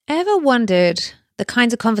Ever wondered the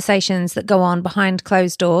kinds of conversations that go on behind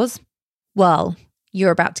closed doors? Well,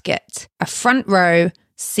 you're about to get a front row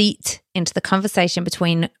seat into the conversation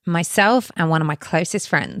between myself and one of my closest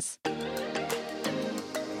friends.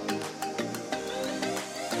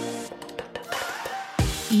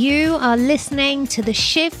 You are listening to the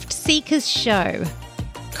Shift Seekers Show,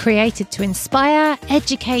 created to inspire,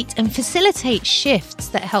 educate, and facilitate shifts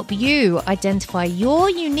that help you identify your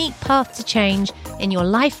unique path to change in your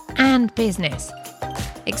life and business.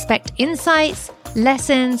 Expect insights,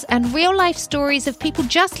 lessons, and real-life stories of people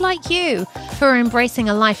just like you who are embracing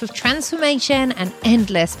a life of transformation and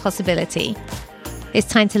endless possibility. It's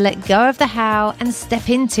time to let go of the how and step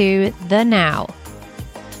into the now.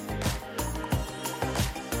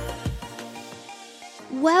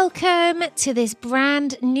 Welcome to this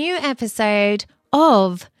brand new episode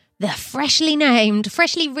of the freshly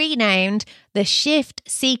renamed The Shift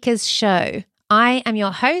Seekers Show. I am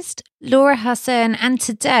your host, Laura Husson, and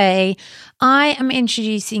today I am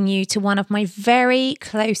introducing you to one of my very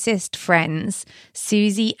closest friends,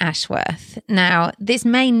 Suzy Ashworth. Now, this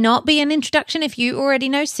may not be an introduction if you already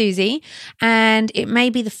know Suzy, and it may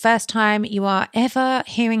be the first time you are ever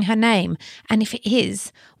hearing her name. And if it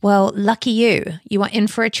is, well, lucky you. You are in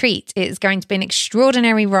for a treat. It is going to be an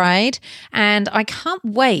extraordinary ride, and I can't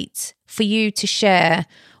wait for you to share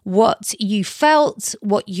what you felt,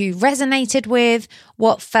 what you resonated with,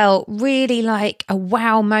 what felt really like a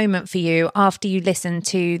wow moment for you after you listened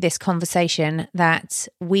to this conversation that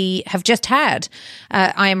we have just had.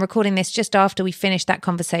 I am recording this just after we finished that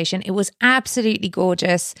conversation. It was absolutely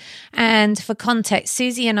gorgeous. And for context,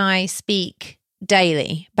 Suzy and I speak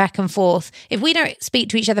daily, back and forth. If we don't speak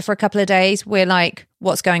to each other for a couple of days, we're like,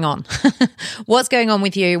 what's going on? What's going on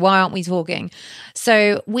with you? Why aren't we talking?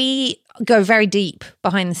 So we go very deep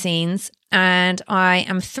behind the scenes, and I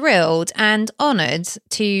am thrilled and honored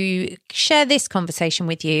to share this conversation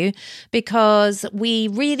with you because we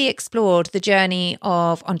really explored the journey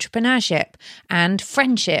of entrepreneurship and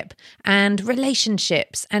friendship and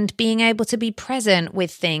relationships and being able to be present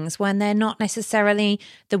with things when they're not necessarily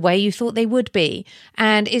the way you thought they would be.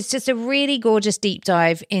 And it's just a really gorgeous deep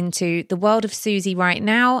dive into the world of Suzy right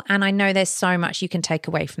now. And I know there's so much you can take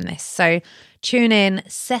away from this. So tune in,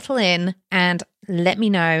 settle in, and let me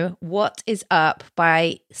know what is up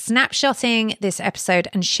by snapshotting this episode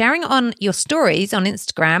and sharing it on your stories on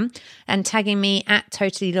Instagram and tagging me at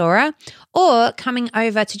Totally Laura, or coming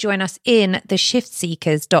over to join us in the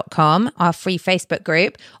shiftseekers.com, our free Facebook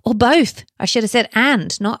group, or both. I should have said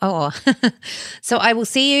and, not or. So I will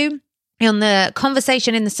see you on the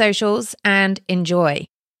conversation in the socials, and enjoy.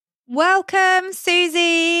 Welcome,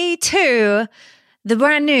 Suzy, to the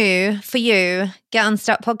brand new for you Get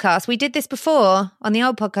Unstuck podcast. We did this before on the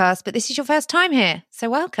old podcast, but this is your first time here. So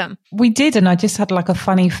welcome. We did. And I just had like a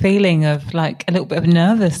funny feeling of like a little bit of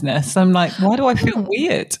nervousness. I'm like, why do I feel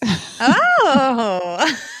weird?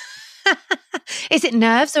 Oh, is it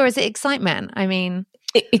nerves or is it excitement? I mean,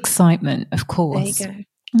 excitement, of course. There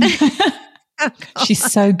you go. Oh, she's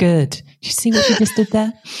so good. Did you see what she just did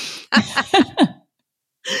there?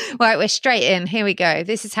 Right, we're straight in. Here we go.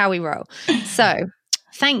 This is how we roll. So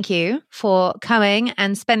thank you for coming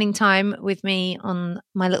and spending time with me on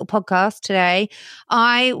my little podcast today.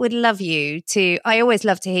 I would love you to, I always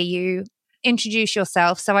love to hear you introduce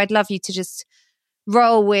yourself. So I'd love you to just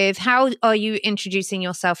roll with, how are you introducing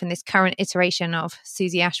yourself in this current iteration of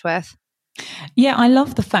Suzy Ashworth? Yeah, I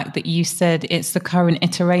love the fact that you said it's the current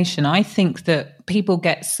iteration. I think that people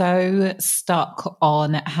get so stuck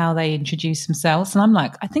on how they introduce themselves. And I'm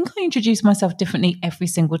like, I think I introduce myself differently every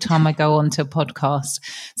single time I go onto a podcast.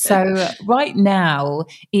 So right now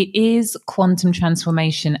it is quantum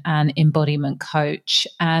transformation and embodiment coach.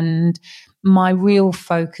 And my real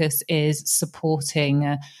focus is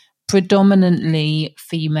supporting predominantly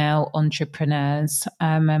female entrepreneurs,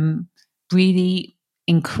 really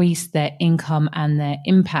increase their income and their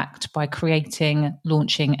impact by creating,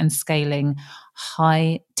 launching and scaling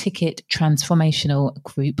high ticket transformational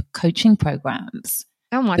group coaching programs.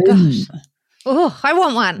 Oh my gosh. Oh, I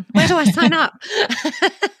want one. Where do I sign up?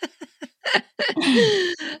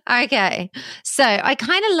 Okay. So I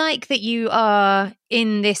kind of like that you are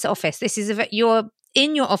in this office. This is you're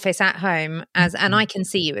in your office at home and I can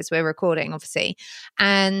see you as we're recording, obviously.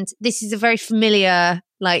 And this is a very familiar,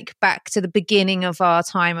 like back to the beginning of our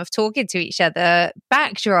time of talking to each other,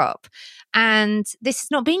 backdrop. And this has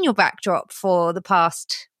not been your backdrop for the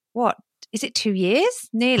past, what, is it 2 years?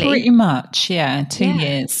 Nearly. Pretty much, yeah, 2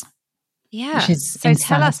 years. Yeah. Which is so insanity.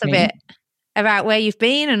 Tell us a bit about where you've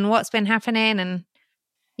been and what's been happening and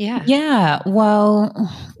Yeah, well,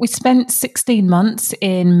 we spent 16 months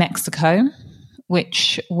in Mexico,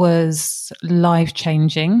 which was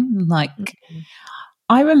life-changing. Like,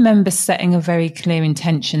 I remember setting a very clear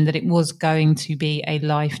intention that it was going to be a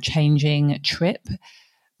life-changing trip,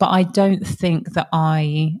 but I don't think that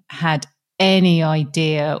I had any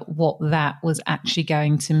idea what that was actually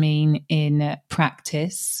going to mean in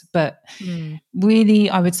practice. But really,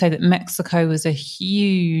 I would say that Mexico was a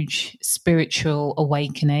huge spiritual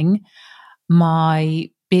awakening. My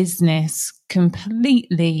business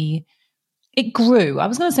completely, it grew. I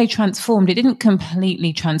was going to say transformed. It didn't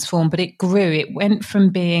completely transform, but it grew. It went from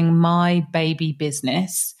being my baby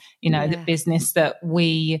business, the business that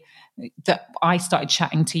I started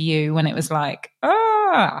chatting to you when it was like,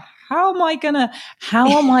 how am I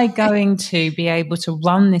going to be able to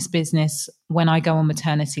run this business when I go on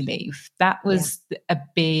maternity leave? That was a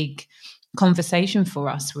big conversation for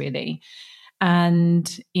us, really. And,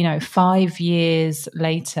 5 years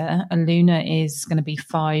later, Aluna is going to be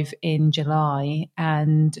 5 in July.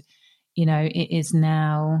 And, it is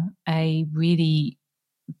now a really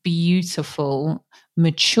beautiful,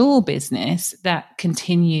 mature business that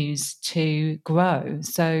continues to grow.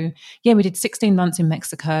 So, we did 16 months in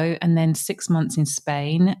Mexico and then 6 months in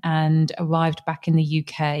Spain, and arrived back in the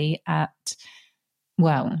UK at,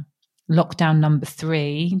 lockdown number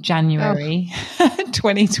 3, January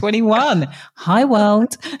 2021. Hi,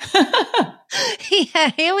 world.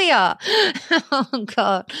 Yeah, here we are. Oh,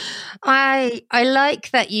 God. I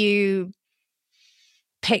like that you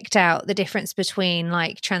picked out the difference between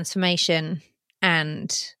like transformation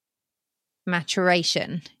and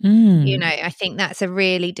maturation. I think that's a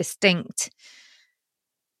really distinct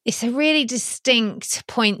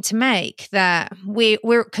point to make, that we're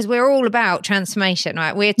because we're all about transformation,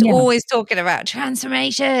 right? We're always talking about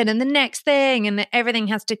transformation and the next thing, and that everything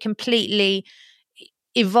has to completely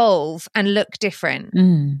evolve and look different.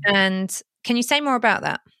 And can you say more about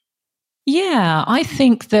that? Yeah, I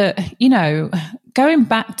think that, going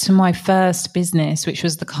back to my first business, which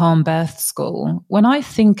was the Calm Birth School, when I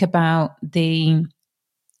think about the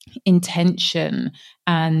intention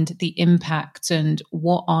and the impact and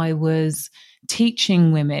what I was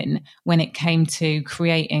teaching women when it came to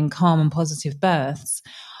creating calm and positive births,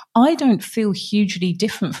 I don't feel hugely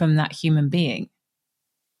different from that human being.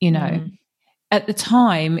 At the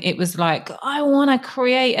time, it was like, I want to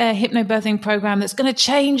create a hypnobirthing program that's going to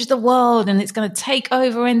change the world and it's going to take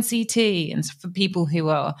over NCT. And for people who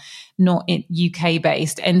are not UK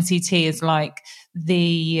based, NCT is like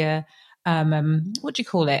the what do you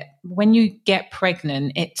call it? When you get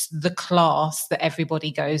pregnant, it's the class that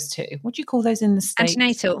everybody goes to. What do you call those in the States?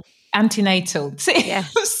 Antenatal. Yeah.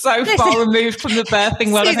 So far removed from the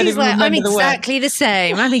birthing world. I can't even remember I'm exactly the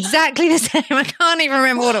same. I'm exactly the same. I can't even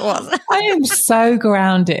remember what it was. I am so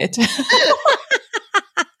grounded.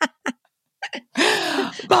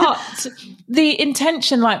 But the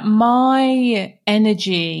intention, like my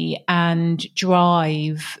energy and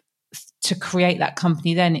drive to create that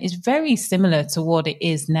company then, is very similar to what it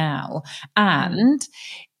is now. And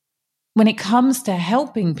when it comes to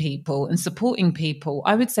helping people and supporting people,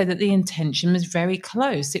 I would say that the intention was very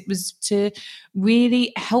close. It was to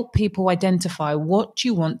really help people identify what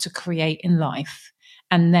you want to create in life,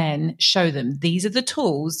 and then show them these are the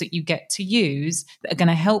tools that you get to use that are going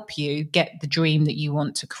to help you get the dream that you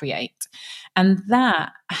want to create. And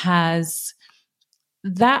that has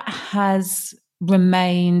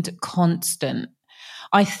remained constant.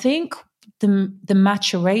 I think the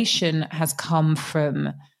maturation has come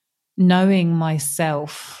from knowing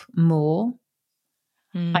myself more.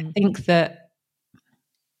 I think that,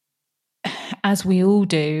 as we all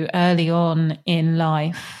do early on in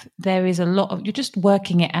life, there is a lot of, you're just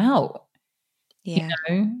working it out.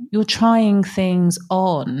 You're trying things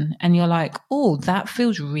on and you're like, oh, that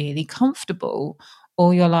feels really comfortable.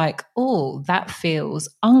 Or you're like, oh, that feels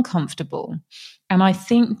uncomfortable. And I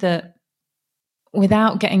think that,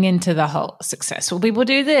 without getting into the whole successful people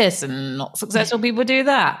do this and not successful people do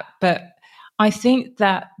that, but I think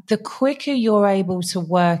that the quicker you're able to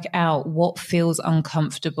work out what feels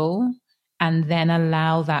uncomfortable and then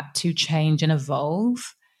allow that to change and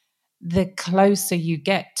evolve, the closer you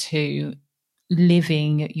get to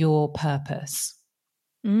living your purpose.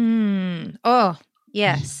 Oh,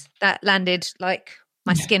 yes. That landed like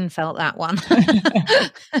my skin felt that one.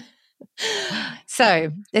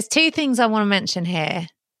 So there's 2 things I want to mention here.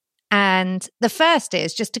 And the first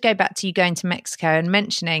is just to go back to you going to Mexico and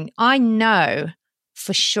mentioning, I know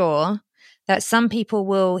for sure that some people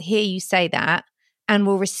will hear you say that and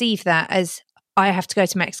will receive that as, I have to go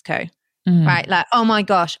to Mexico, right? Like, oh my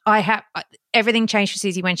gosh, everything changed for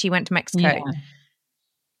Suzy when she went to Mexico. Yeah.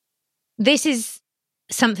 This is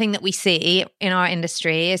something that we see in our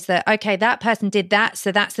industry is that, okay, that person did that,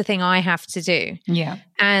 so that's the thing I have to do. Yeah.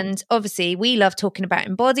 And obviously we love talking about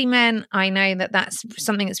embodiment. I know that that's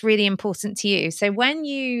something that's really important to you. So when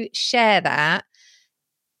you share that,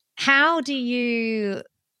 how do you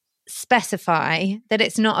specify that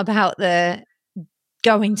it's not about the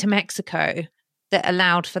going to Mexico that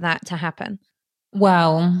allowed for that to happen?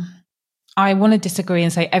 Well, I want to disagree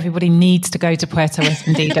and say everybody needs to go to Puerto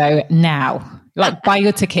Escondido now. Like, buy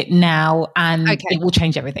your ticket now and it will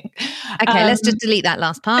change everything. Okay, let's just delete that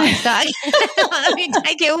last part and start. Let me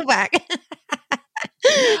take it all back.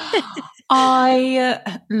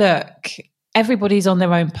 Look, everybody's on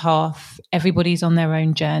their own path. Everybody's on their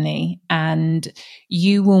own journey, and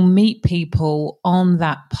you will meet people on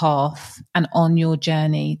that path and on your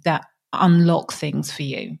journey that unlock things for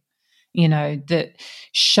you, that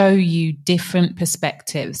show you different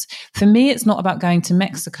perspectives. For me, it's not about going to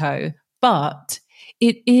Mexico, but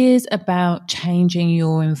it is about changing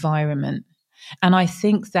your environment. And I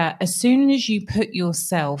think that as soon as you put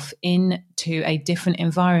yourself into a different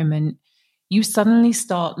environment, you suddenly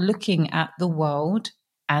start looking at the world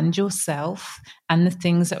and yourself and the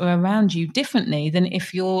things that are around you differently than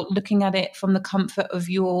if you're looking at it from the comfort of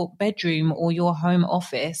your bedroom or your home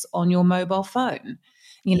office on your mobile phone.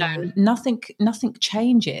 Nothing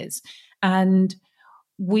changes. And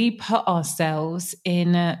we put ourselves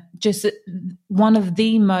in just one of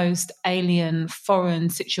the most alien,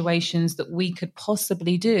 foreign situations that we could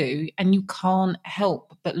possibly do. And you can't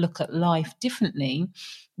help but look at life differently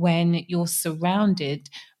when you're surrounded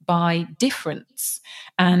by difference.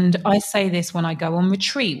 And I say this when I go on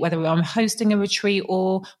retreat, whether I'm hosting a retreat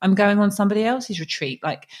or I'm going on somebody else's retreat.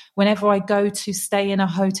 Like, whenever I go to stay in a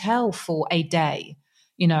hotel for a day,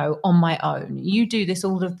 on my own. You do this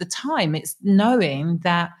all of the time. It's knowing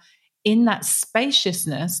that in that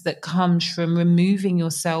spaciousness that comes from removing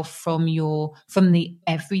yourself from the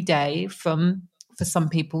everyday, for some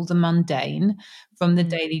people, the mundane, from the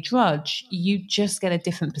daily drudge, you just get a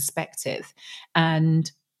different perspective.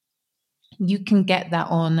 And you can get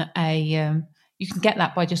that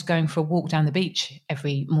by just going for a walk down the beach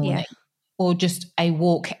every morning, or just a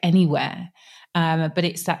walk anywhere. But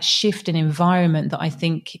it's that shift in environment that I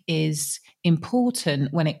think is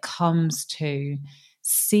important when it comes to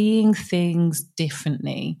seeing things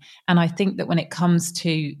differently. And I think that when it comes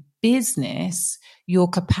to business, your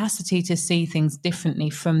capacity to see things differently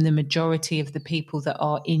from the majority of the people that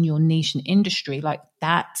are in your niche and industry, like,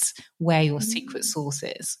 that's where your secret sauce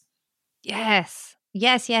is. Yes.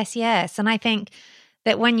 And I think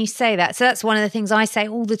that when you say that, so that's one of the things I say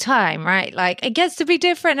all the time, right? Like, it gets to be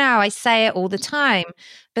different now. I say it all the time,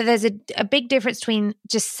 but there's a big difference between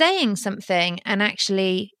just saying something and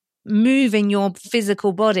actually moving your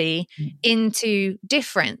physical body into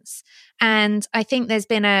difference. And I think there's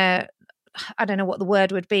been I don't know what the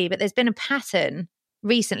word would be, but there's been a pattern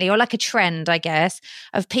recently, or like a trend, I guess,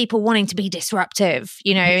 of people wanting to be disruptive,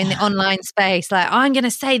 in the online space. Like, I'm going to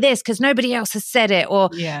say this because nobody else has said it, or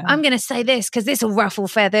I'm going to say this because this will ruffle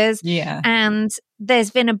feathers. Yeah. And there's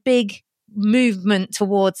been a big movement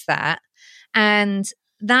towards that. And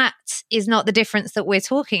that is not the difference that we're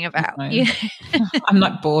talking about. No. I'm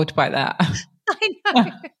not bored by that. I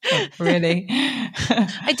know. Really?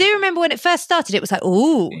 I do remember when it first started, it was like,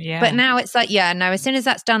 ooh. Yeah. But now it's like, no, as soon as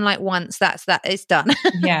that's done like once, it's done.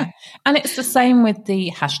 Yeah. And it's the same with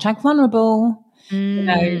the hashtag vulnerable.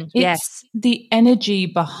 It's the energy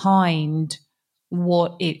behind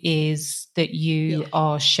what it is that you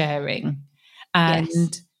are sharing.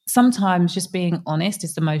 And sometimes just being honest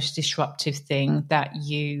is the most disruptive thing that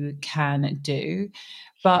you can do.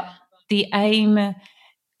 But the aim...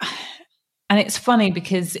 And it's funny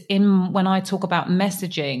because when I talk about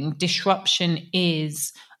messaging, disruption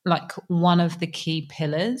is like one of the key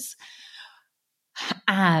pillars.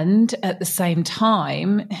 And at the same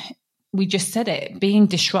time, we just said it, being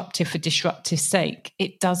disruptive for disruptive sake,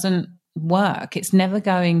 it doesn't work. It's never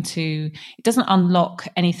it doesn't unlock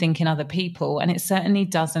anything in other people. And it certainly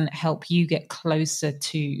doesn't help you get closer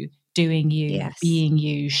to doing you, being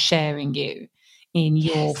you, sharing you in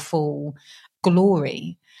your full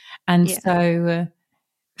glory. And so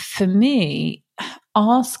for me,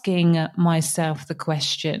 asking myself the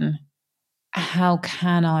question, how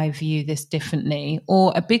can I view this differently?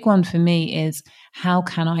 Or a big one for me is, how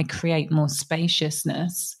can I create more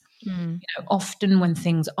spaciousness? Often when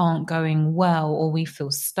things aren't going well, or we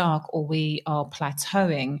feel stuck, or we are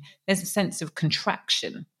plateauing, there's a sense of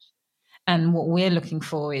contraction. And what we're looking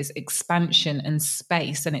for is expansion and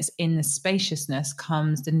space. And it's in the spaciousness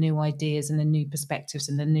comes the new ideas and the new perspectives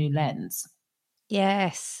and the new lens.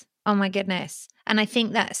 Yes. Oh my goodness. And I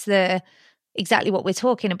think that's the exactly what we're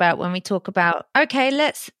talking about when we talk about, okay,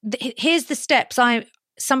 here's the steps.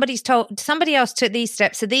 Somebody else took these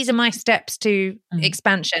steps. So these are my steps to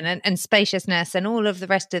expansion and spaciousness and all of the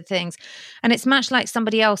rest of the things. And it's much like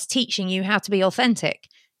somebody else teaching you how to be authentic.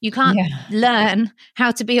 You can't learn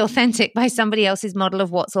how to be authentic by somebody else's model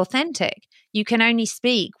of what's authentic. You can only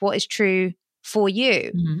speak what is true for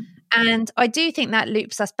you. Mm-hmm. And I do think that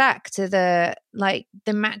loops us back to the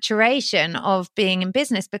maturation of being in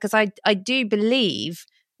business, because I do believe,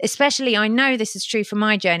 especially, I know this is true for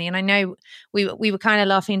my journey, and I know we were kind of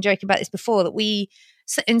laughing and joking about this before, that we,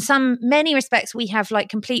 in many respects, we have like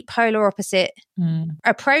complete polar opposite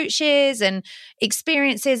approaches and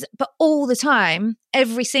experiences, but all the time,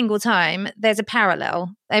 every single time, there's a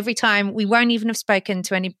parallel. Every time we won't even have spoken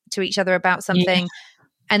to each other about something.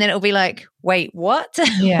 And then it'll be like, wait, what?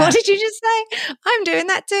 Yeah. What did you just say? I'm doing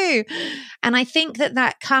that too. And I think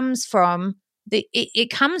that comes from it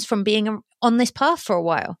comes from being on this path for a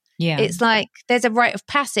while. Yeah. It's like there's a rite of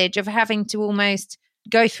passage of having to almost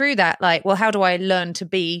go through that. Like, well, how do I learn to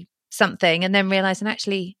be something? And then realizing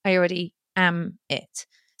actually I already am it.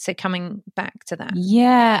 So coming back to that.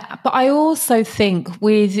 Yeah. But I also think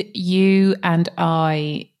with you and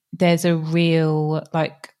I, there's a real,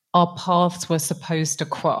 like, our paths were supposed to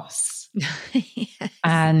cross. Yes.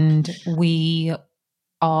 And we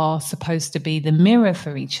are supposed to be the mirror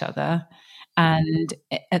for each other. And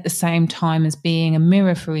at the same time as being a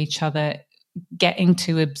mirror for each other, getting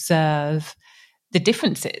to observe the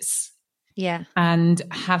differences. Yeah. And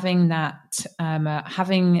having that,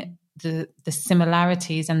 having the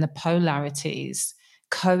similarities and the polarities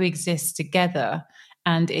coexist together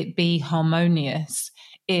and it be harmonious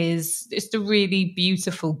is just a really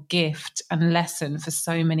beautiful gift and lesson for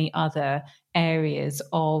so many other areas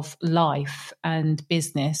of life and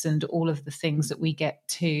business and all of the things that we get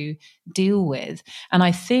to deal with. And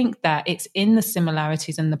I think that it's in the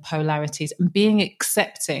similarities and the polarities and being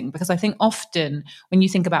accepting, because I think often when you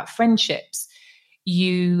think about friendships,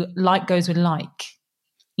 like goes with like.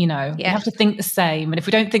 You know, we have to think the same. And if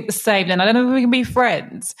we don't think the same, then I don't know if we can be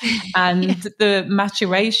friends. And the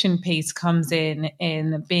maturation piece comes in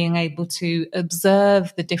being able to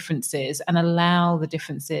observe the differences and allow the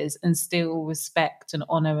differences and still respect and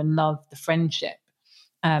honor and love the friendship.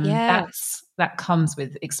 That comes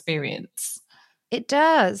with experience. It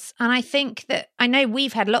does. And I think that, I know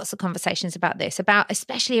we've had lots of conversations about this,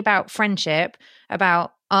 especially about friendship,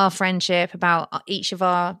 about our friendship, about each of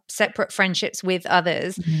our separate friendships with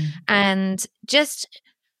others, and just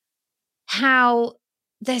how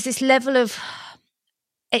there's this level of,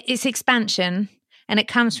 it's expansion, and it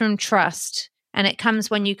comes from trust, and it comes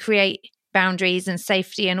when you create boundaries and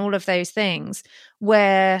safety and all of those things,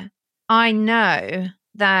 where I know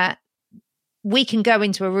that we can go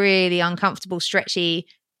into a really uncomfortable, stretchy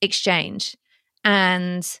exchange.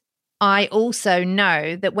 And I also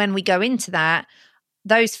know that when we go into that,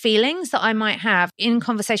 those feelings that I might have in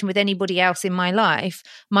conversation with anybody else in my life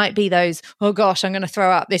might be those, oh gosh, I'm going to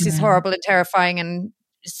throw up. This is horrible and terrifying and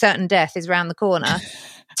certain death is around the corner,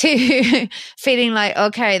 to feeling like,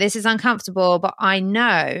 okay, this is uncomfortable, but I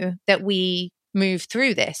know that we move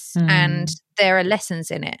through this and there are lessons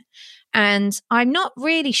in it. And I'm not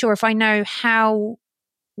really sure if I know how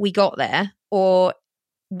we got there or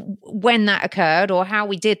when that occurred or how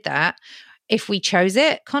we did that. If we chose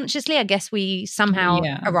it consciously, I guess we somehow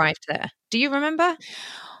arrived there. Do you remember?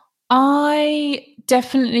 I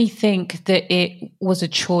definitely think that it was a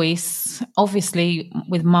choice. Obviously,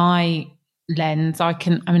 with my lens, I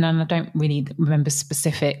don't really remember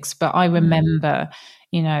specifics, but I remember,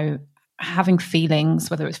 having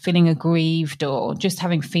feelings, whether it's feeling aggrieved or just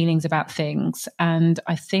having feelings about things. And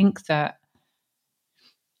I think that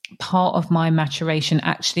part of my maturation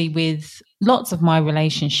actually with lots of my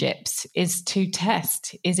relationships is to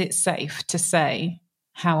test, is it safe to say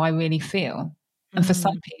how I really feel? And for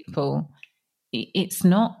some people, it's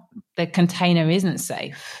not, the container isn't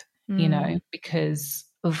safe, because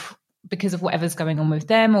of whatever's going on with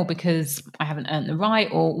them, or because I haven't earned the right,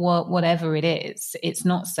 or whatever it is, it's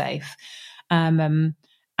not safe. And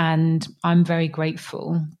I'm very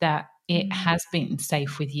grateful that it has been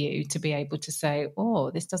safe with you to be able to say,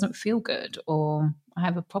 oh, this doesn't feel good, or I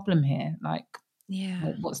have a problem here. Like,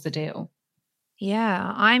 what's the deal?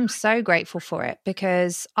 Yeah, I'm so grateful for it,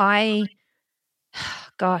 because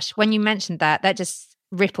gosh, when you mentioned that just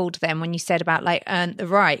rippled then when you said about like earn the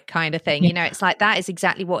right kind of thing, it's like, that is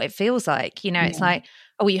exactly what it feels like, it's like,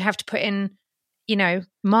 oh, you have to put in,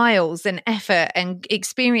 miles and effort and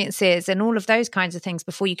experiences and all of those kinds of things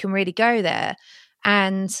before you can really go there.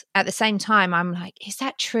 And at the same time, I'm like, is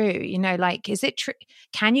that true? Like, is it true?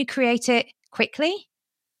 Can you create it quickly?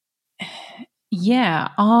 Yeah,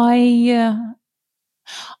 I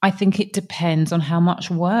think it depends on how much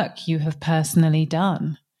work you have personally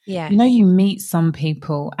done. Yes. You know, you meet some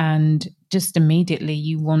people and just immediately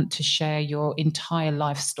you want to share your entire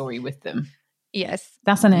life story with them. Yes.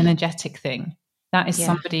 That's an energetic thing. That is Yeah.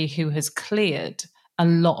 somebody who has cleared a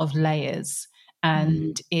lot of layers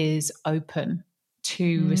and is open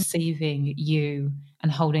to receiving you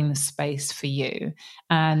and holding the space for you.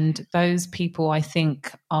 And those people, I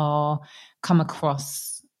think, you come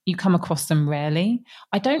across them rarely.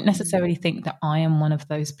 I don't necessarily think that I am one of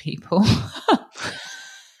those people.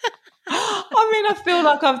 I mean, I feel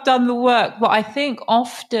like I've done the work, but I think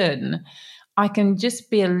often I can just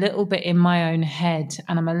be a little bit in my own head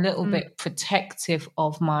and I'm a little bit protective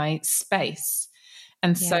of my space.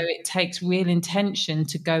 And so it takes real intention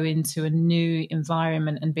to go into a new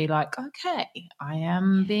environment and be like, okay, I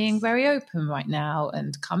am being very open right now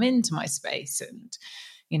and come into my space. And,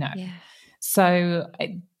 you know, so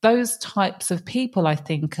those types of people, I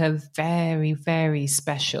think, are very, very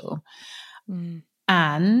special.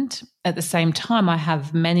 And at the same time, I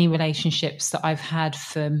have many relationships that I've had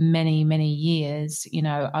for many, many years, you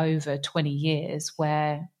know, over 20 years,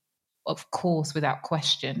 where, of course, without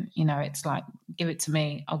question, you know, it's like, give it to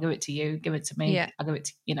me, I'll give it to you, give it to me, I'll give it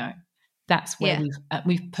to, you know, that's where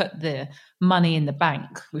we've put the money in the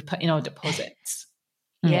bank, we've put in our deposits.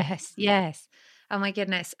 Yes. Oh my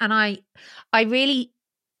goodness. And I really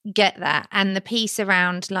get that, and the piece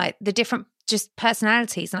around like the different just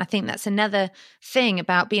personalities. And I think that's another thing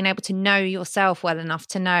about being able to know yourself well enough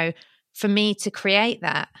to know, for me to create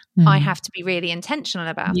that, I have to be really intentional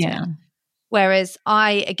about it. Whereas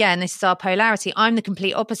again, this is our polarity. I'm the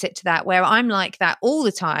complete opposite to that, where I'm like that all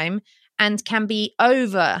the time and can be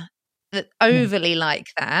overly like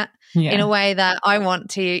that in a way that I want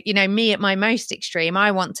to, you know, me at my most extreme,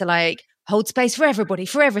 I want to like hold space for everybody,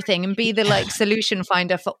 for everything, and be the like solution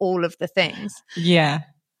finder for all of the things. Yeah.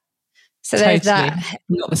 So totally. there's that.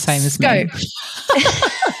 Not the same scope. as me.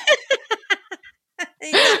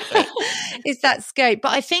 Exactly. It's that scope.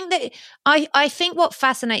 But I think that I think what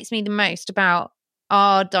fascinates me the most about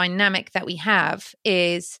our dynamic that we have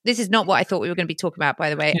is, this is not what I thought we were going to be talking about, by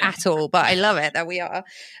the way, at all, but I love it that we are.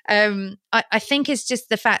 I think it's just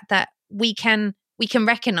the fact that we can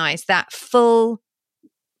recognize that full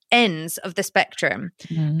ends of the spectrum.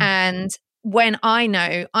 And when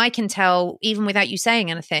I can tell, even without you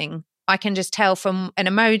saying anything, I can just tell from an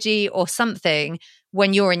emoji or something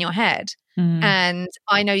when you're in your head. And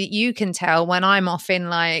I know that you can tell when I'm off in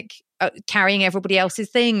like carrying everybody else's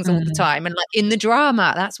things all the time and like in the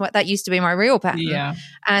drama. That used to be my real pattern.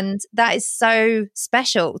 And that is so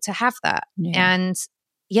special to have that. And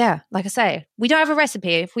like I say, we don't have a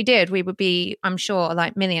recipe. If we did, we would be, I'm sure,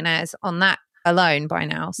 like millionaires on that alone by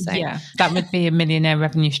now. So that would be a millionaire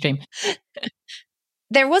revenue stream.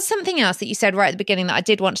 There was something else that you said right at the beginning that I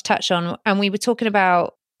did want to touch on, and we were talking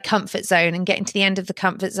about comfort zone and getting to the end of the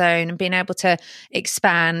comfort zone and being able to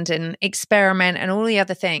expand and experiment and all the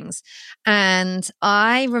other things. And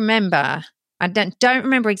I remember, I don't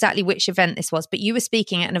remember exactly which event this was, but you were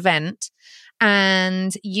speaking at an event,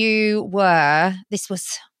 and this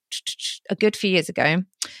was a good few years ago,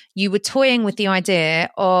 you were toying with the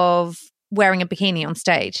idea of wearing a bikini on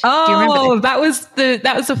stage. Oh, do you remember that was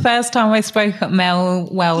the first time I spoke at Mel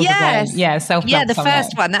Wells event. Self-love the summit.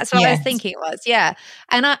 first one. That's what I was thinking it was.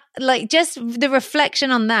 And I like just the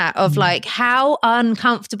reflection on that of like how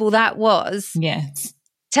uncomfortable that was. Yes.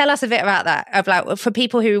 Tell us a bit about that, of like, for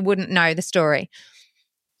people who wouldn't know the story.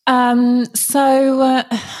 So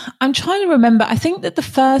I'm trying to remember. I think that the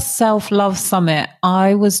first self-love summit,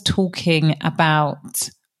 I was talking about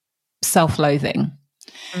self-loathing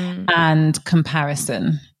and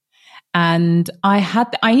comparison. And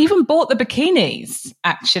I even bought the bikinis,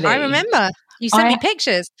 actually. I remember. You sent me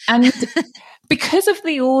pictures. And because of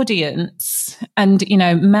the audience, and, you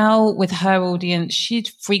know, Mel with her audience,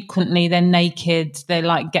 they're naked. They're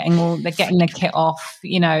like they're getting their kit off.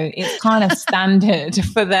 You know, it's kind of standard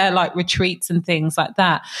for their like retreats and things like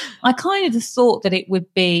that. I kind of just thought that it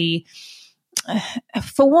would be,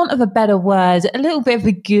 for want of a better word, a little bit of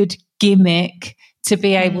a good gimmick to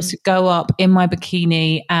be able to go up in my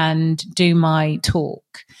bikini and do my talk.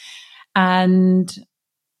 And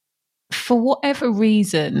for whatever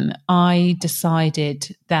reason, I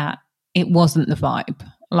decided that it wasn't the vibe.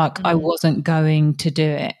 Like I wasn't going to do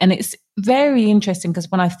it. And it's very interesting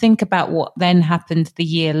because when I think about what then happened the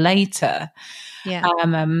year later,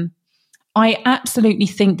 I absolutely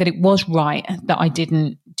think that it was right that I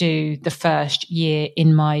didn't do the first year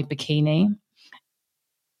in my bikini.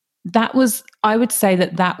 I would say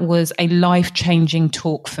that was a life-changing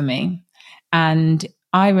talk for me. And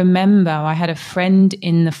I remember I had a friend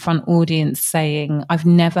in the front audience saying, I've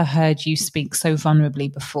never heard you speak so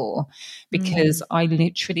vulnerably before, because I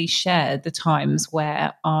literally shared the times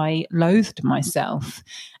where I loathed myself.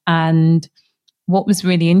 And what was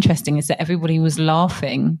really interesting is that everybody was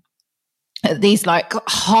laughing at these like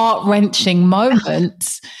heart-wrenching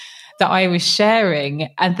moments that I was sharing,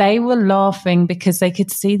 and they were laughing because they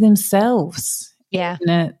could see themselves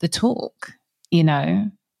in the talk.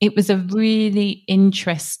 It was a really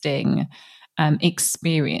interesting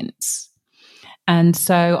experience. And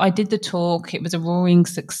so I did the talk. It was a roaring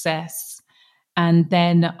success. And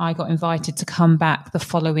then I got invited to come back the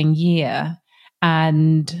following year.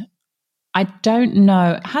 And I don't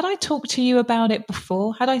know, had I talked to you about it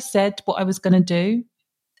before? Had I said what I was going to do?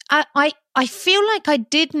 I feel like I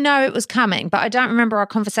did know it was coming, but I don't remember our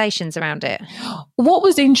conversations around it. What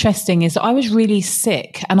was interesting is I was really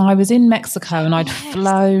sick, and I was in Mexico, and I'd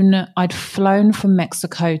flown from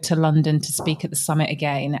Mexico to London to speak at the summit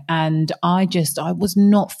again. And I was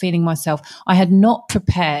not feeling myself. I had not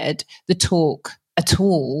prepared the talk at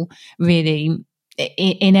all, really,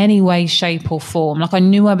 in any way, shape or form. Like, I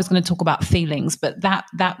knew I was going to talk about feelings, but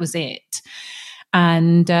that was it.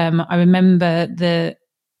 And I remember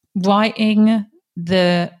writing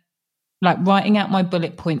out my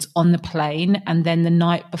bullet points on the plane, and then the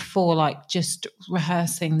night before, like, just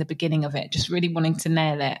rehearsing the beginning of it, just really wanting to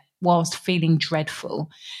nail it whilst feeling dreadful.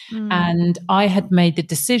 And I had made the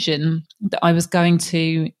decision that I was going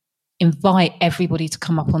to invite everybody to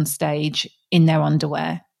come up on stage in their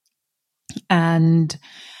underwear. And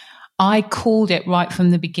I called it right from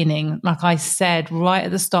the beginning. Like I said, right at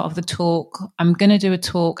the start of the talk, I'm going to do a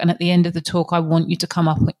talk. And at the end of the talk, I want you to come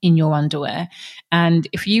up in your underwear. And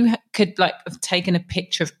if you could like have taken a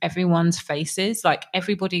picture of everyone's faces, like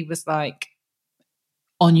everybody was like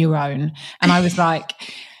on your own. And I was like,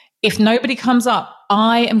 if nobody comes up,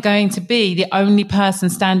 I am going to be the only person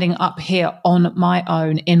standing up here on my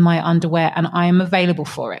own in my underwear. And I am available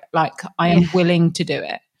for it. Like, I am willing to do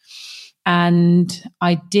it. And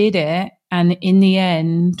I did it. And in the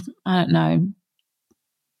end, I don't know,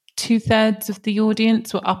 2/3 of the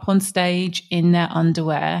audience were up on stage in their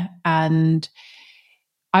underwear. And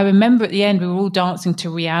I remember at the end, we were all dancing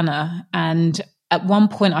to Rihanna. And at one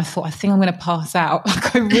point I thought, I think I'm going to pass out.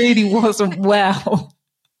 Like, I really wasn't well.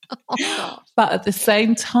 But at the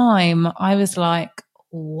same time, I was like,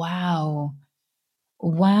 wow.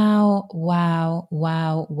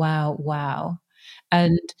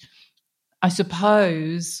 And I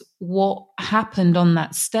suppose what happened on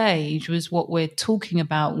that stage was what we're talking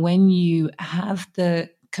about. When you have the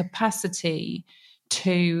capacity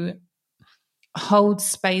to hold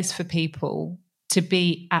space for people to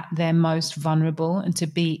be at their most vulnerable and to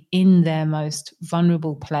be in their most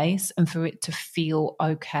vulnerable place, and for it to feel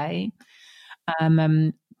okay,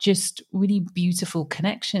 just really beautiful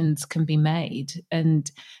connections can be made. And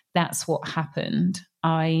that's what happened.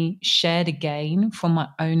 I shared again from my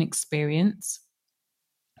own experience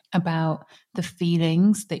about the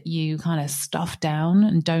feelings that you kind of stuff down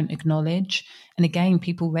and don't acknowledge. And again,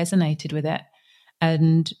 people resonated with it.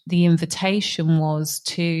 And the invitation was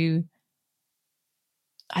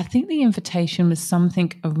I think the invitation was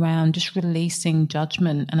something around just releasing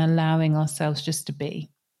judgment and allowing ourselves just to be,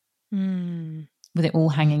 with it all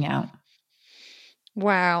hanging out.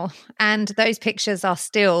 Wow. And those pictures are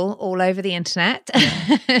still all over the internet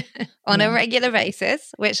on a regular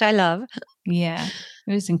basis, which I love. Yeah,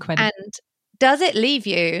 it was incredible. And does it leave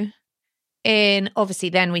you obviously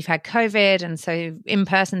then we've had COVID, and so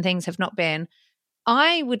in-person things have not been.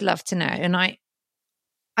 I would love to know, and I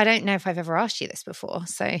don't know if I've ever asked you this before,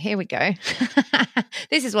 so here we go.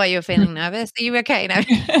 This is why you're feeling nervous. Are you okay now?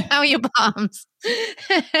 How are your palms?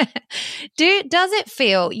 Does it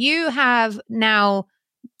feel you have now,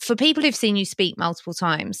 for people who've seen you speak multiple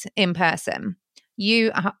times in person,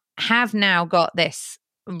 you have now got this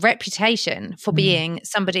reputation for being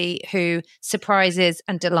somebody who surprises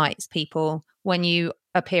and delights people when you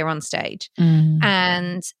appear on stage.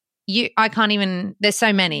 And I can't even, there's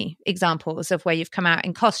so many examples of where you've come out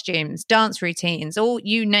in costumes, dance routines, all,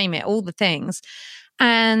 you name it, all the things.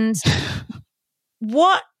 And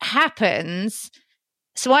what happens?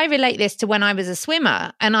 So I relate this to when I was a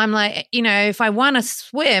swimmer, and I'm like, if I want to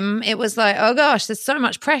swim, it was like, oh gosh, there's so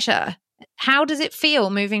much pressure. How does it feel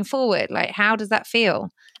moving forward? Like, how does that feel?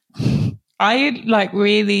 I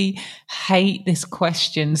really hate this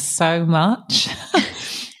question so much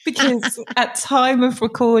because at time of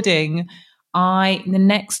recording, the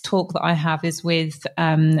next talk that I have is with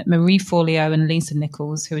Marie Forleo and Lisa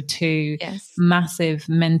Nichols, who are two massive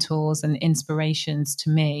mentors and inspirations to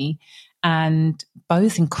me, and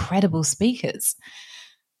both incredible speakers.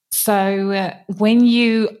 So when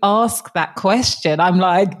you ask that question, I'm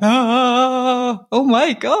like, oh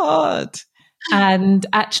my God. And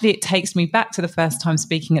actually, it takes me back to the first time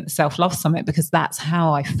speaking at the Self-Love Summit, because that's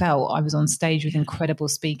how I felt. I was on stage with incredible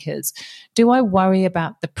speakers. Do I worry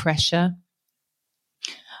about the pressure?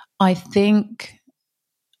 I think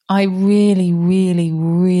I really, really,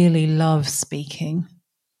 really love speaking.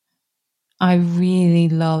 I really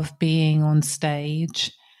love being on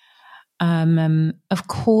stage. Of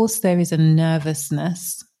course, there is a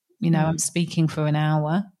nervousness. I'm speaking for an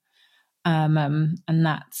hour. And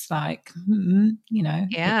that's like,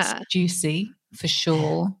 it's juicy for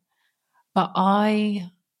sure. But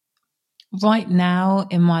right now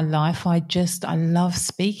in my life, I love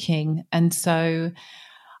speaking. And so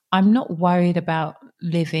I'm not worried about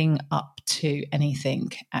living up to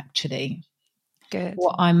anything, actually. Good.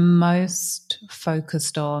 What I'm most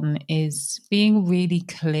focused on is being really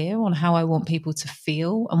clear on how I want people to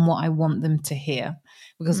feel and what I want them to hear.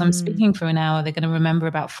 Because I'm speaking for an hour, they're going to remember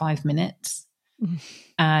about 5 minutes.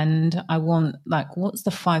 And I want, what's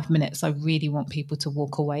the 5 minutes I really want people to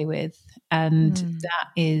walk away with? And that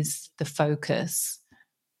is the focus,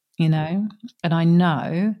 And I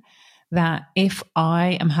know that if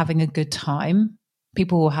I am having a good time,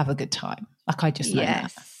 people will have a good time. I just know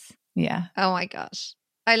that. Yeah. Oh my gosh.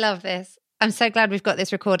 I love this. I'm so glad we've got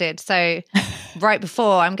this recorded. So right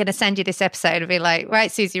before, I'm going to send you this episode and be like,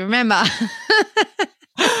 right, Suzy, remember.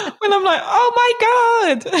 When I'm like, oh my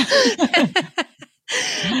God.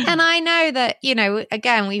 And I know that,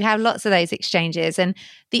 again, we have lots of those exchanges. And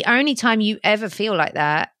the only time you ever feel like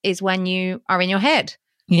that is when you are in your head.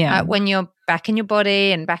 Yeah. When you're back in your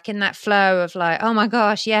body and back in that flow of like, oh my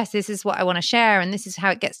gosh, yes, this is what I want to share. And this is how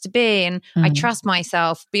it gets to be. And I trust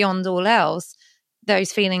myself beyond all else.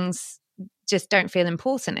 Those feelings just don't feel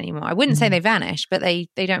important anymore. I wouldn't say they vanish, but they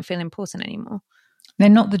don't feel important anymore. They're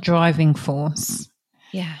not the driving force.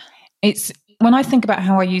 Yeah. It's when I think about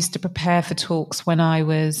how I used to prepare for talks when I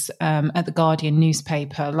was at the Guardian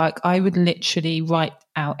newspaper, I would literally write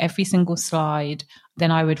out every single slide.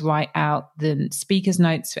 Then I would write out the speaker's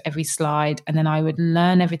notes for every slide. And then I would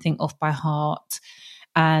learn everything off by heart.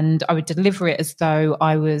 And I would deliver it as though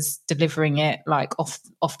I was delivering it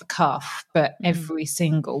off the cuff. But every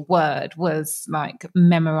single word was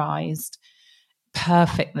memorized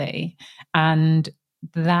perfectly. And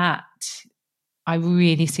that, I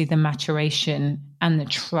really see the maturation and the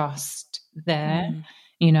trust there.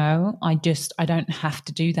 I don't have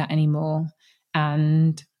to do that anymore.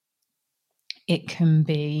 And it can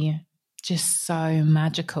be just so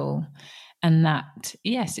magical. And that,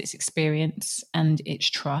 yes, it's experience and it's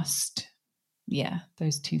trust. Yeah,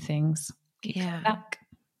 those two things. Keep coming back.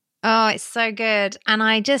 Oh, it's so good. And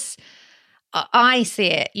I see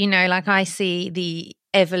it, I see the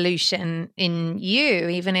evolution in you,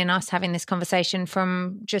 even in us having this conversation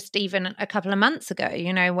from just even a couple of months ago,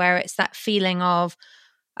 where it's that feeling of,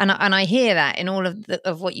 and I hear that in all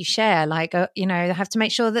of what you share, I have to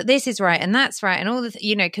make sure that this is right and that's right. And all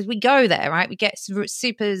because we go there, right? We get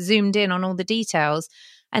super zoomed in on all the details.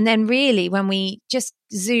 And then really when we just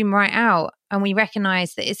zoom right out and we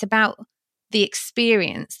recognize that it's about the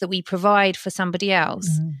experience that we provide for somebody else.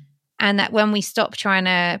 And that when we stop trying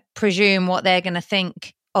to presume what they're going to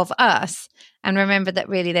think of us and remember that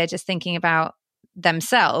really they're just thinking about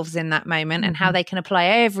themselves in that moment and how they can apply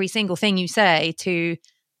every single thing you say to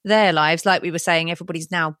their lives. Like we were saying, everybody's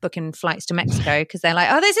now booking flights to Mexico because they're like,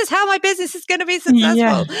 oh, this is how my business is going to be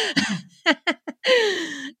successful. Yeah.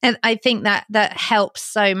 And I think that helps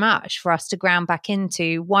so much for us to ground back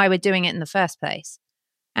into why we're doing it in the first place.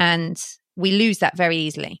 And we lose that very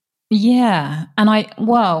easily. Yeah. And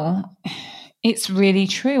it's really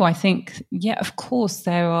true. I think, of course,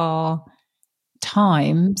 there are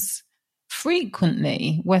times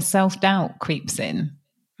frequently where self-doubt creeps in.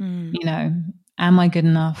 Am I good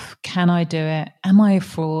enough? Can I do it? Am I a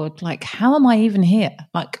fraud? How am I even here?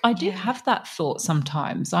 I do have that thought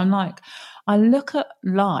sometimes. I'm I look at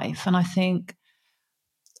life and I think,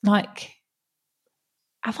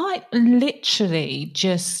 have I literally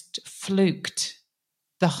just fluked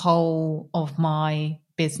the whole of my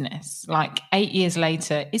business? 8 years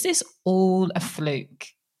later, is this all a fluke?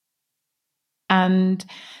 And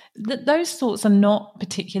those thoughts are not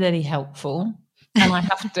particularly helpful. And I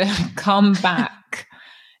have to come back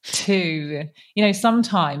to,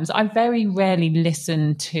 sometimes I very rarely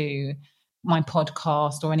listen to my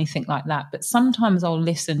podcast or anything like that, but sometimes I'll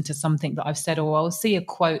listen to something that I've said, or I'll see a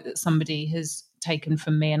quote that somebody has taken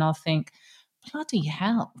from me and I'll think, bloody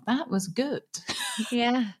hell, that was good.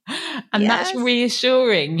 Yeah. And that's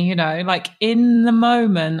reassuring, in the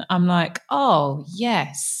moment, I'm like, oh,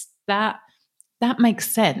 yes, that that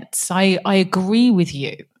makes sense. I agree with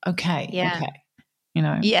you. Okay. Yeah. Okay. You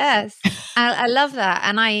know. Yes. I love that.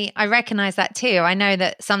 And I recognize that too. I know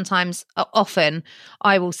that sometimes, often,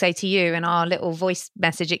 I will say to you in our little voice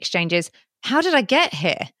message exchanges, how did I get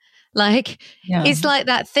here? Like, Yeah. it's like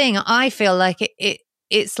that thing. I feel like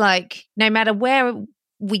it's like no matter where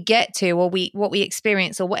we get to or what we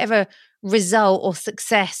experience or whatever result or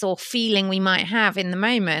success or feeling we might have in the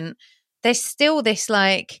moment, there's still this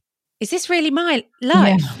like, is this really my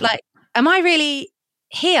life? Yeah. Like, am I really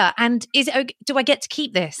here? And do I get to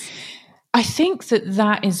keep this? I think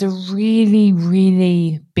that is a really,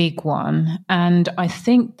 really big one. And I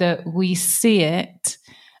think that we see it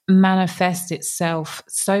manifest itself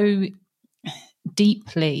so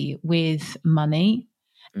deeply with money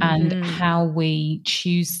and how we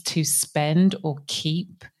choose to spend or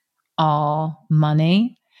keep our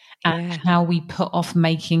money and Yeah. how we put off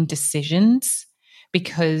making decisions.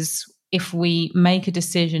 Because if we make a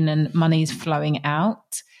decision and money is flowing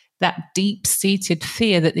out, that deep-seated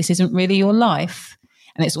fear that this isn't really your life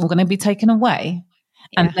and it's all going to be taken away,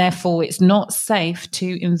 and therefore it's not safe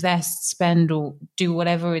to invest, spend, or do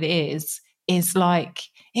whatever it is like,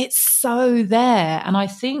 it's so there. And I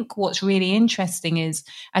think what's really interesting is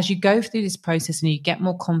as you go through this process and you get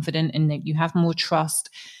more confident and that you have more trust,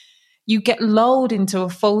 you get lulled into a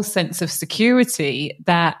false sense of security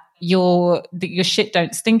that your shit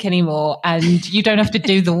don't stink anymore and you don't have to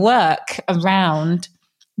do the work around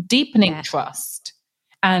deepening trust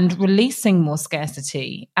and releasing more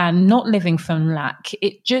scarcity and not living from lack.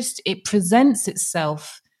 It presents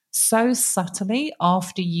itself so subtly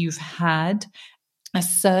after you've had a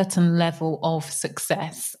certain level of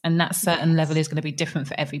success, and that certain level is going to be different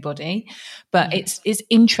for everybody. But it's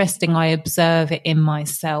interesting. I observe it in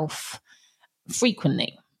myself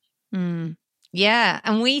frequently. Yeah.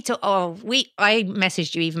 And I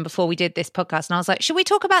messaged you even before we did this podcast and I was like, should we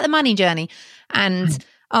talk about the money journey? And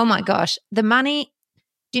oh my gosh, the money,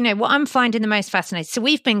 do you know what I'm finding the most fascinating? So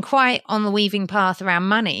we've been quite on the weaving path around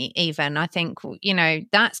money, even. I think,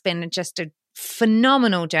 that's been just a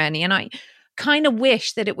phenomenal journey. And I kind of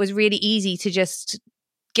wish that it was really easy to just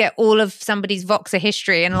get all of somebody's Voxer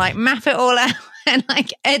history and like map it all out and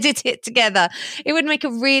like edit it together. It would make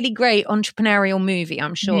a really great entrepreneurial movie,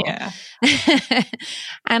 I'm sure. Yeah.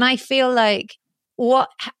 And I feel like what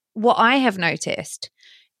I have noticed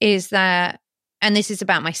is that, and this is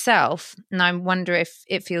about myself, and I wonder if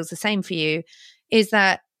it feels the same for you, is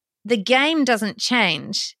that the game doesn't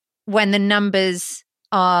change when the numbers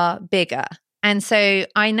are bigger. And so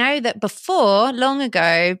I know that before, long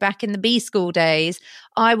ago, back in the B school days,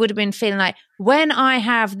 I would have been feeling like, when I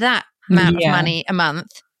have that amount of money a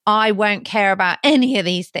month, I won't care about any of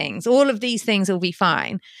these things. All of these things will be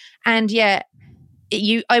fine. And yet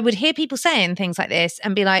I would hear people saying things like this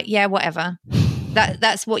and be like, yeah, whatever.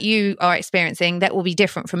 That's what you are experiencing. That will be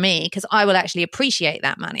different from me because I will actually appreciate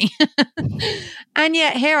that money. And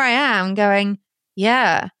yet here I am going,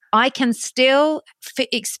 yeah, I can still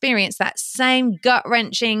experience that same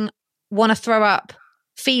gut-wrenching, want to throw up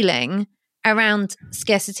feeling around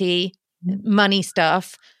scarcity, money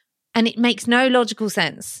stuff. And it makes no logical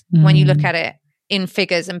sense when you look at it in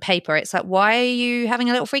figures and paper. It's like, why are you having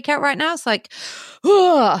a little freak out right now? It's like,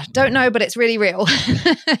 oh, don't know, but it's really real.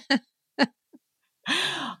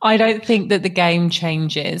 I don't think that the game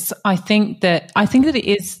changes. I think that it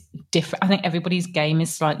is different. I think everybody's game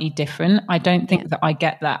is slightly different. I don't think that I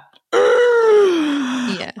get that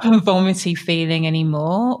vomity feeling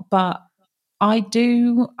anymore, but I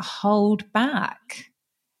do hold back,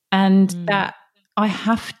 and that I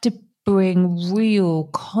have to bring real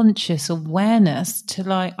conscious awareness to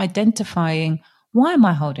like identifying, why am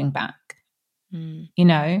I holding back? You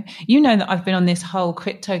know that I've been on this whole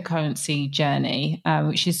cryptocurrency journey,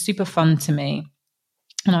 which is super fun to me.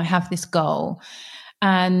 And I have this goal.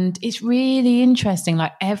 And it's really interesting.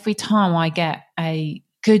 Like every time I get a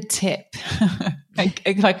good tip, like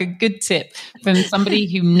a good tip from somebody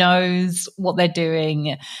who knows what they're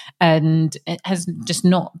doing, and it has just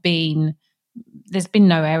there's been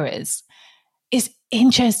no errors. It's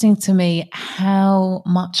interesting to me how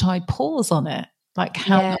much I pause on it. Like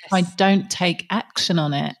how much I don't take action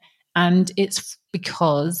on it. And it's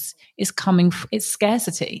because it's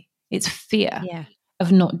scarcity. It's fear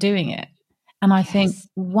of not doing it. And I think,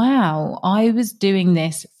 wow, I was doing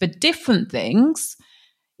this for different things,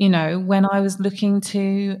 when I was looking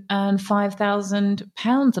to earn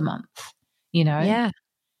 £5,000 a month, And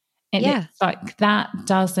it's like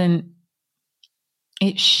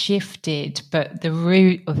it shifted, but the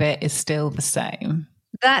root of it is still the same.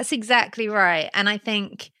 That's exactly right. And I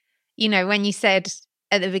think, when you said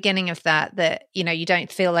at the beginning of that, you know, you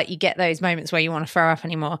don't feel like you get those moments where you want to throw up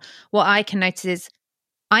anymore. What I can notice is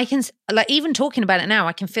I can, like, even talking about it now,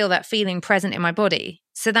 I can feel that feeling present in my body.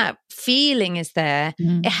 So that feeling is there.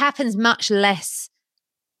 It happens much less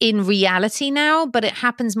in reality now, but it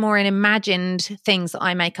happens more in imagined things that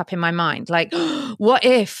I make up in my mind. Like, what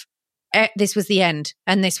if this was the end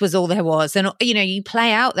and this was all there was? And, you know, you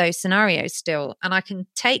play out those scenarios still, and I can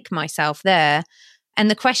take myself there. And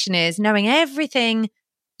the question is, knowing everything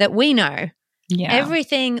that we know,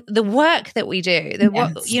 everything, the work that we do,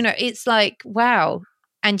 you know, it's like, wow.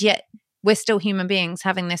 And yet we're still human beings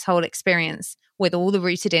having this whole experience with all the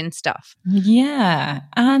rooted in stuff. Yeah.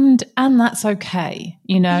 And that's okay.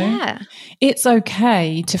 You know, it's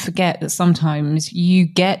okay to forget that sometimes you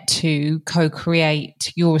get to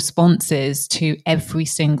co-create your responses to every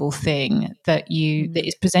single thing that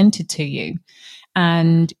is presented to you.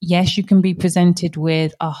 And yes, you can be presented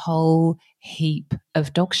with a whole heap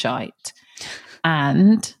of dog shite,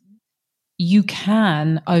 and you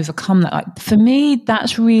can overcome that. Like, for me,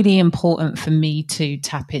 that's really important for me to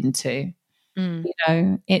tap into. You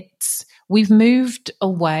know, we've moved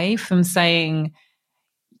away from saying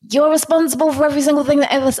you're responsible for every single thing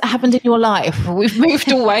that ever happened in your life. We've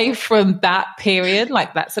moved away from that period.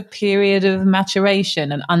 Like, that's a period of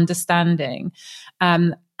maturation and understanding.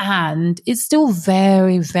 And it's still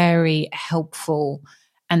very, very helpful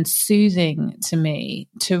and soothing to me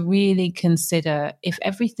to really consider, if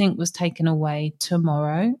everything was taken away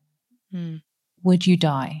tomorrow, would you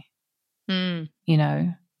die? You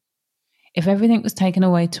know, if everything was taken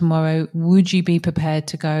away tomorrow, would you be prepared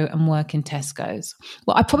to go and work in Tesco's?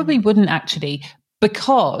 Well, I probably wouldn't, actually,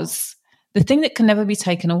 because the thing that can never be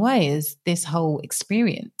taken away is this whole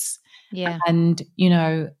experience. Yeah. And, you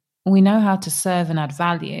know, we know how to serve and add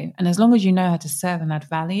value. And as long as you know how to serve and add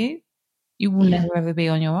value, you will never ever be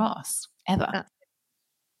on your ass, ever.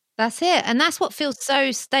 That's it. And that's what feels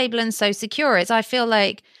so stable and so secure, is I feel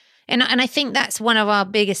like, and I think that's one of our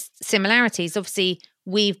biggest similarities. Obviously,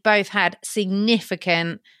 we've both had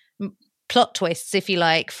significant plot twists, if you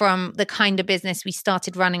like, from the kind of business we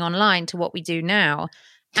started running online to what we do now.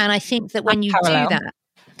 And I think that when you do that,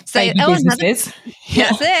 baby businesses.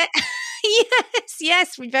 That's it.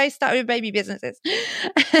 Yes, we both started with baby businesses.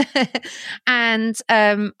 And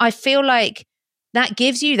I feel like that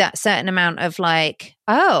gives you that certain amount of like,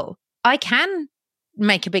 oh, I can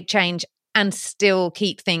make a big change and still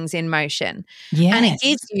keep things in motion. Yes. And it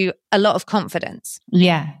gives you a lot of confidence.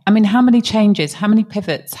 Yeah. I mean, how many changes, how many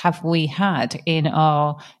pivots have we had in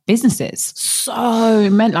our businesses? So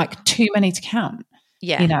many, like too many to count.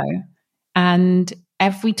 Yeah. You know, and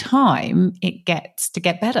every time it gets to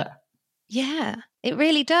get better. Yeah, it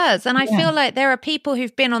really does. And I feel like there are people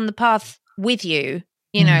who've been on the path with you,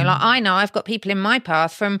 you know, like I know I've got people in my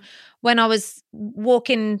path from when I was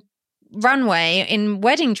walking runway in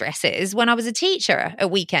wedding dresses when I was a teacher at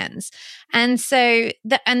weekends. And so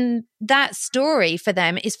that story for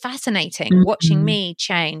them is fascinating, watching me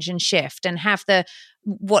change and shift and have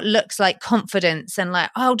what looks like confidence and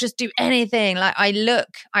like, I'll just do anything. Like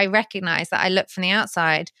I recognize that I look from the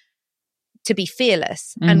outside to be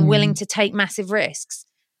fearless and willing to take massive risks.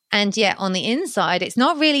 And yet on the inside, it's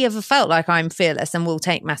not really ever felt like I'm fearless and will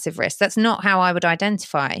take massive risks. That's not how I would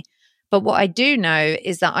identify. But what I do know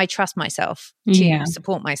is that I trust myself to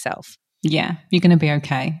support myself. Yeah, you're going to be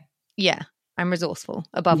okay. Yeah, I'm resourceful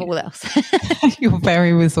above all else. You're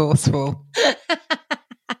very resourceful.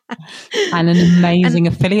 And an amazing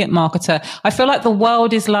affiliate marketer. I feel like the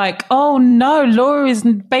world is like, oh no, Laura is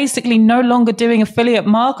basically no longer doing affiliate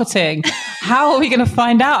marketing. How are we going to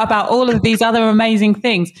find out about all of these other amazing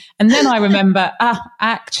things? And then I remember,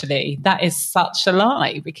 actually, that is such a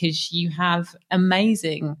lie, because you have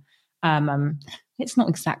amazing, it's not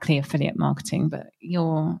exactly affiliate marketing, but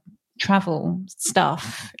your travel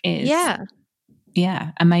stuff is...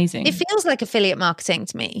 Yeah, amazing. It feels like affiliate marketing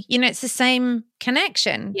to me. You know, it's the same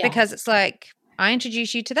connection because it's like, I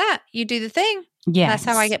introduce you to that. You do the thing. Yeah. That's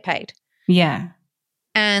how I get paid. Yeah.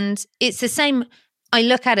 And it's the same. I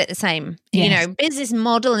look at it the same. Yes. You know, business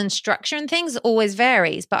model and structure and things always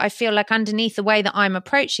varies, but I feel like underneath the way that I'm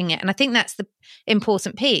approaching it, and I think that's the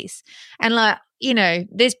important piece. And like, you know,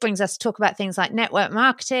 this brings us to talk about things like network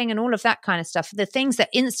marketing and all of that kind of stuff. The things that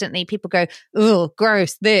instantly people go, oh,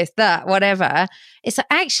 gross, this, that, whatever. It's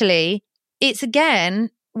actually, it's again,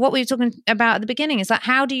 what we were talking about at the beginning is like,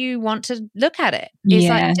 how do you want to look at it? It's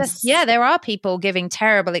like just, there are people giving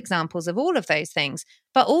terrible examples of all of those things,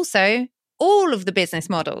 but also all of the business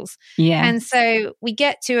models. Yeah. And so we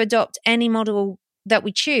get to adopt any model that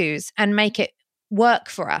we choose and make it work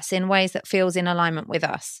for us in ways that feels in alignment with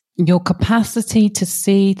us. Your capacity to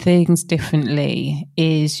see things differently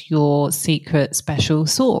is your secret special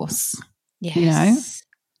sauce. Yes. You know?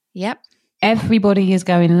 Yep. Everybody is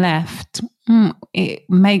going left. It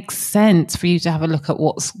makes sense for you to have a look at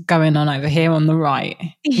what's going on over here on the right,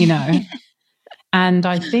 you know? And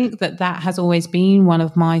I think that has always been one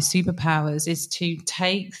of my superpowers, is to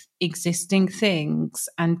take existing things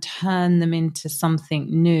and turn them into something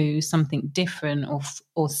new, something different,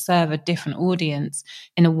 or serve a different audience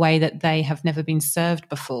in a way that they have never been served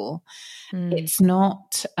before. It's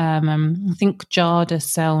not, I think Jada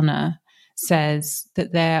Selner says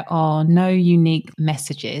that there are no unique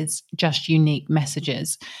messages, just unique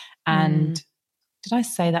messages. And did I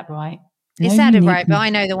say that right? It sounded right, but I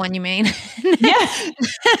know the one you mean. Yeah.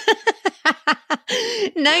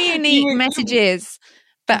 No unique messages,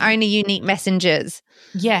 but only unique messengers.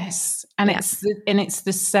 Yes. And it's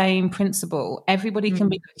the same principle. Everybody can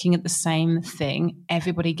be looking at the same thing.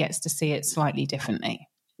 Everybody gets to see it slightly differently.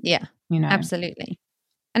 Yeah. You know? Absolutely.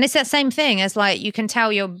 And it's that same thing as, like, you can tell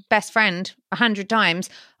your best friend 100 times,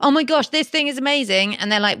 oh my gosh, this thing is amazing. And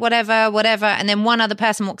they're like, whatever. And then one other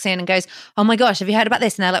person walks in and goes, oh my gosh, have you heard about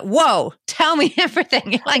this? And they're like, whoa, tell me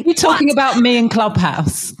everything. You're like, you're talking about me in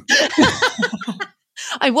Clubhouse.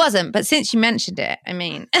 I wasn't, but since you mentioned it, I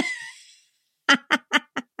mean.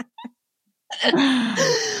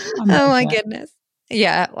 Oh my goodness.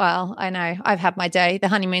 Yeah, well, I know. I've had my day. The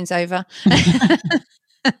honeymoon's over.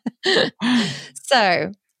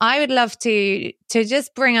 So I would love to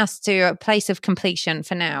just bring us to a place of completion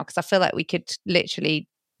for now, because I feel like we could literally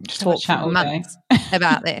talk for months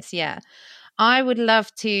about this. Yeah. I would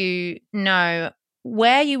love to know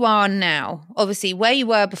where you are now. Obviously, where you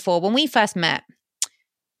were before. When we first met,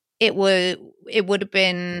 it would have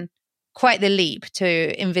been quite the leap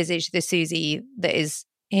to envisage the Suzy that is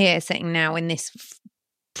here sitting now in this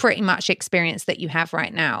pretty much experience that you have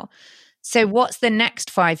right now. So what's the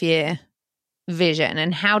next 5-year vision,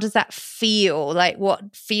 and how does that feel? Like,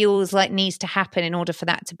 what feels like needs to happen in order for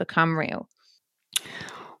that to become real?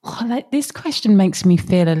 Well, this question makes me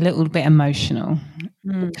feel a little bit emotional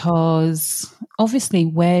because obviously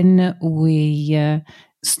when we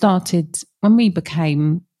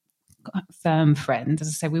became firm friends, as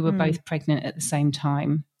I said, we were both pregnant at the same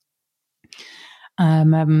time.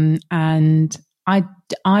 And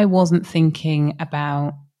I wasn't thinking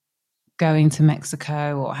about going to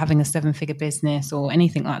Mexico or having a 7-figure business or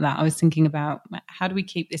anything like that. I was thinking about, how do we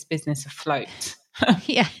keep this business afloat?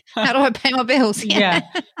 Yeah. How do I pay my bills? Yeah.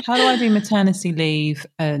 How do I do maternity leave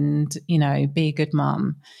and, be a good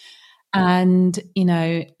mum? And,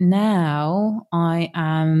 now I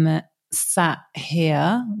am sat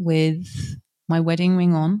here with my wedding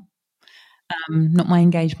ring on, not my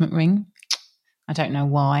engagement ring. I don't know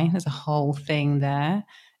why. There's a whole thing there.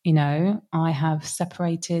 I have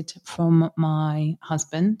separated from my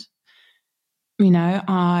husband.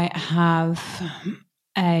 I have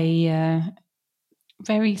a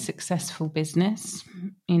very successful business,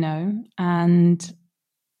 and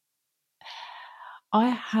I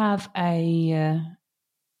have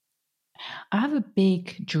a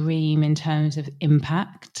big dream in terms of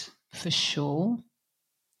impact, for sure.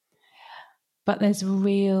 But there's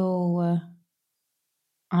real,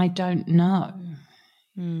 I don't know,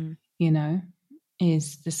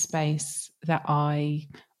 is the space that I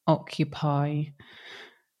occupy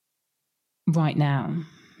right now.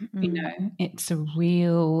 It's a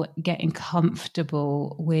real getting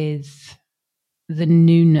comfortable with the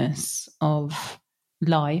newness of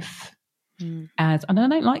life. And I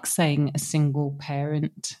don't like saying a single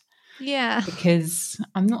parent. Yeah. Because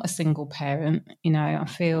I'm not a single parent. I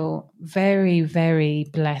feel very, very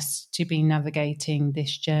blessed to be navigating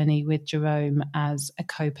this journey with Jerome as a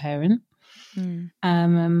co-parent.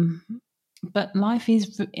 But life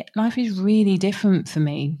is really different for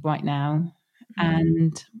me right now.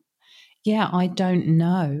 And yeah, I don't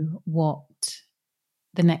know what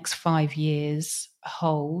the next 5 years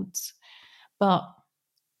holds, but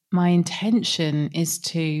my intention is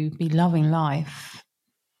to be loving life.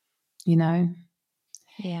 Yeah.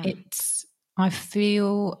 I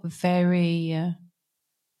feel very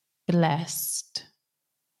blessed,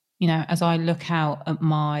 as I look out at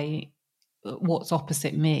what's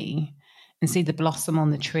opposite me and see the blossom on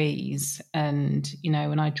the trees. And,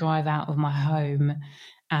 when I drive out of my home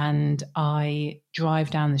and I drive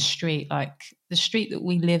down the street, like the street that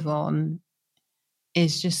we live on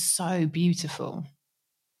is just so beautiful.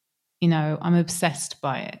 I'm obsessed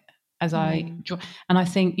by it. And I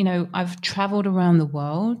think, I've traveled around the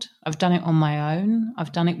world. I've done it on my own.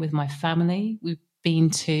 I've done it with my family. We've been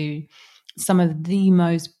to some of the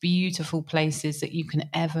most beautiful places that you can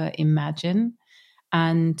ever imagine.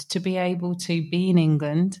 And to be able to be in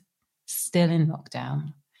England, still in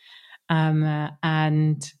lockdown,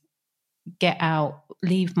 and get out,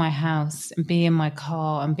 leave my house and be in my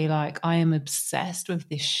car and be like, I am obsessed with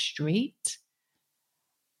this street,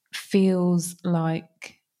 feels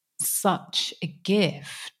like such a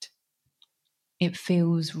gift. It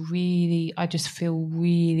feels really, I just feel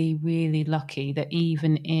really, really lucky that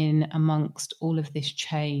even in amongst all of this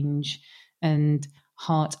change and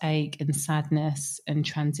heartache and sadness and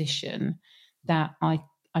transition, that I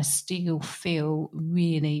still feel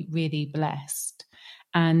really, really blessed.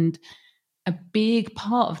 And a big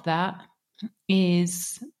part of that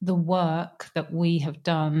is the work that we have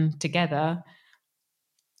done together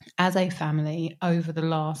as a family over the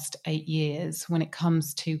last 8 years when it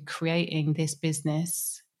comes to creating this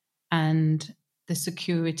business and the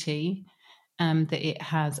security that it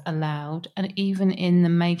has allowed, and even in the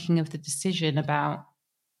making of the decision about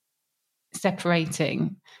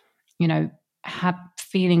separating,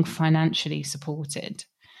 feeling financially supported.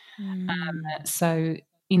 So,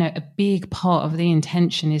 a big part of the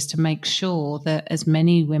intention is to make sure that as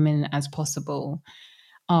many women as possible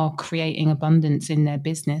are creating abundance in their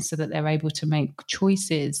business so that they're able to make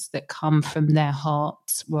choices that come from their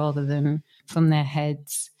hearts rather than from their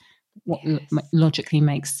heads, what logically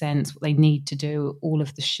makes sense, what they need to do, all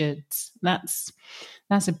of the shoulds. That's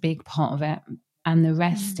a big part of it. And the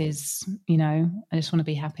rest is, I just want to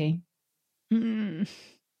be happy.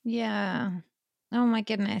 Yeah. Oh my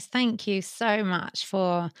goodness. Thank you so much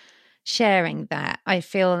for sharing that. I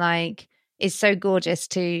feel like it's so gorgeous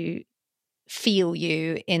to feel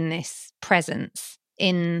you in this presence,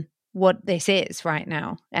 in what this is right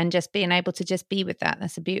now, and just being able to just be with that.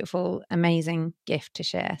 That's a beautiful, amazing gift to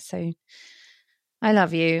share. So I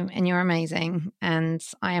love you and you're amazing. And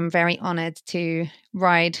I am very honored to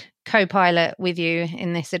ride co-pilot with you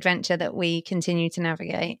in this adventure that we continue to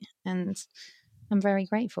navigate. And I'm very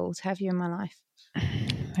grateful to have you in my life.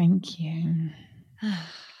 Thank you.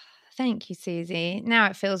 Thank you, Suzy. Now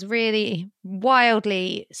it feels really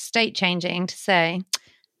wildly state-changing to say,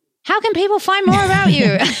 how can people find more about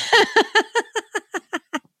you?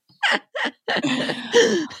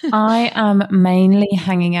 I am mainly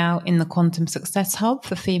hanging out in the Quantum Success Hub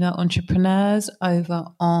for female entrepreneurs over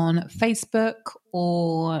on Facebook,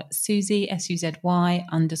 or Suzy, SUZY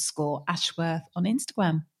 _Ashworth on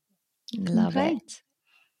Instagram. Love it.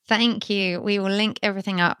 Thank you. We will link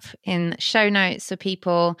everything up in show notes for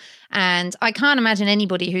people. And I can't imagine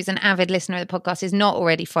anybody who's an avid listener of the podcast is not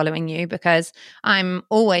already following you, because I'm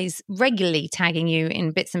always regularly tagging you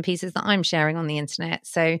in bits and pieces that I'm sharing on the internet.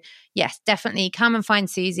 So yes, definitely come and find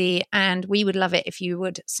Suzy. And we would love it if you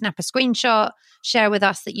would snap a screenshot, share with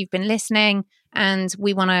us that you've been listening. And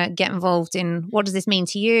we want to get involved in, what does this mean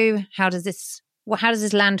to you? How does this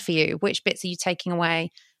land for you? Which bits are you taking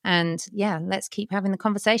away? And yeah, let's keep having the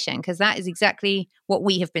conversation, because that is exactly what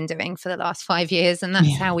we have been doing for the last 5 years. And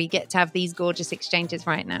that's how we get to have these gorgeous exchanges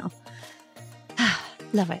right now.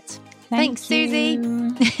 Love it. Thanks, Suzy.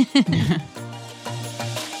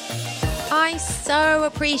 I so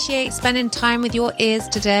appreciate spending time with your ears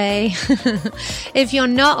today. If you're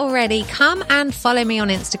not already, come and follow me on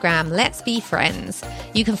Instagram. Let's be friends.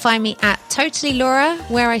 You can find me at Totally Laura,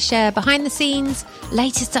 where I share behind the scenes,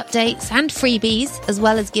 latest updates and freebies, as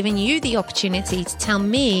well as giving you the opportunity to tell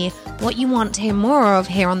me what you want to hear more of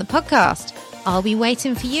here on the podcast. I'll be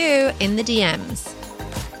waiting for you in the DMs.